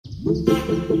I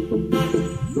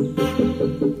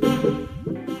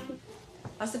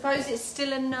suppose it's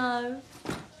still a no.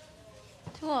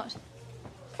 To what?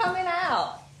 Coming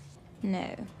out.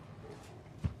 No.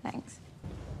 Thanks.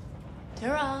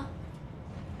 Ta-ra.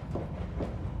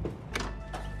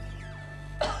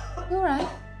 You all right?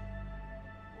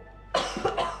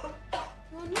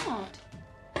 You're not.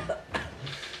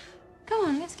 Go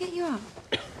on, let's get you up.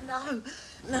 No,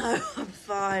 I'm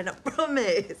fine, I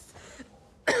promise.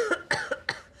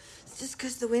 It's just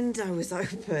because the window was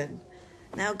open.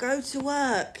 Now go to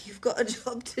work. You've got a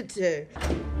job to do.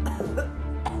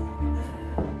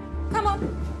 Come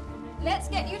on. Let's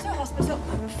get you to hospital.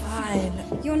 I'm fine.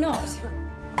 You're not.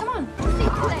 Come on. See you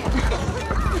later.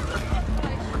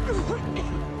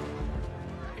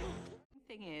 The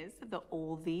thing is that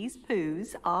all these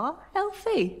poos are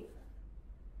healthy.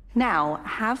 Now,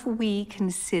 have we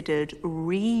considered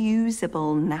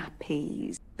reusable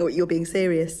nappies? Oh, you're being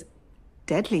serious?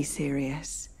 Deadly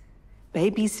serious.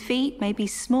 Babies' feet may be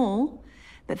small,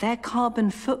 but their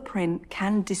carbon footprint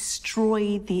can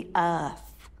destroy the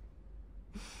earth.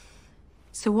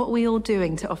 So what are we all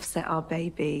doing to offset our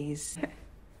babies?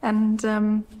 And,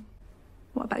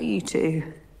 what about you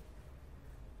two?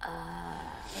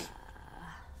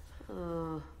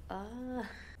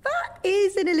 That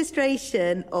is an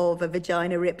illustration of a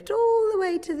vagina ripped all the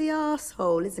way to the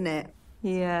arsehole, isn't it?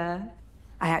 Yeah.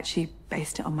 I actually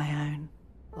based it on my own.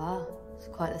 Wow, it's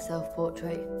quite a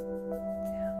self-portrait.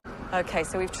 Okay,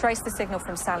 so we've traced the signal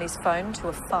from Sally's phone to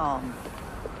a farm.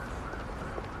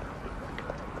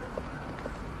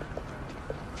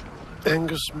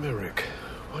 Angus Merrick.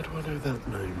 Why do I know that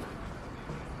name?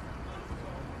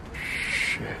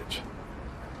 Shit.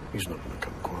 He's not going to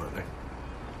come quietly.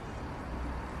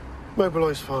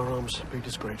 Mobilise firearms. Be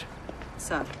discreet.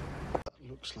 Sir. That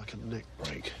looks like a neck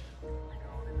break.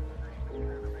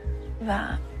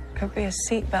 That could be a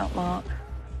seatbelt mark.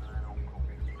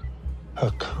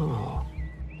 Her car.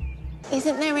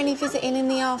 Isn't there any visiting in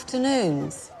the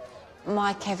afternoons?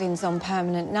 My Kevin's on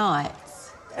permanent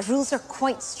nights. Rules are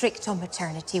quite strict on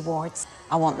maternity wards.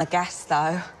 I want the gas,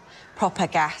 though. Proper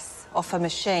gas, off a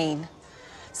machine.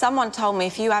 Someone told me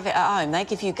if you have it at home, they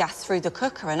give you gas through the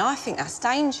cooker, and I think that's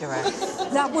dangerous.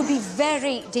 That would be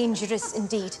very dangerous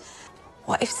indeed.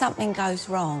 What if something goes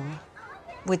wrong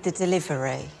with the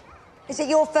delivery? Is it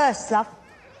your first, love?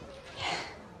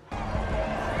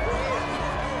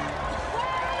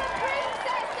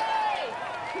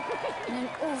 In an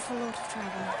awful lot of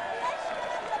trouble.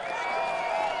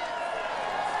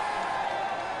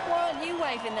 Why aren't you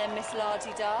waving them, Miss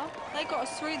Lardie-da? They got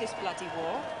us through this bloody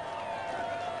war.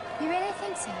 You really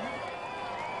think so?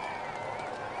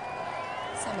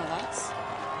 Some of us.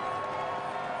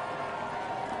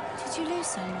 Did you lose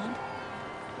someone?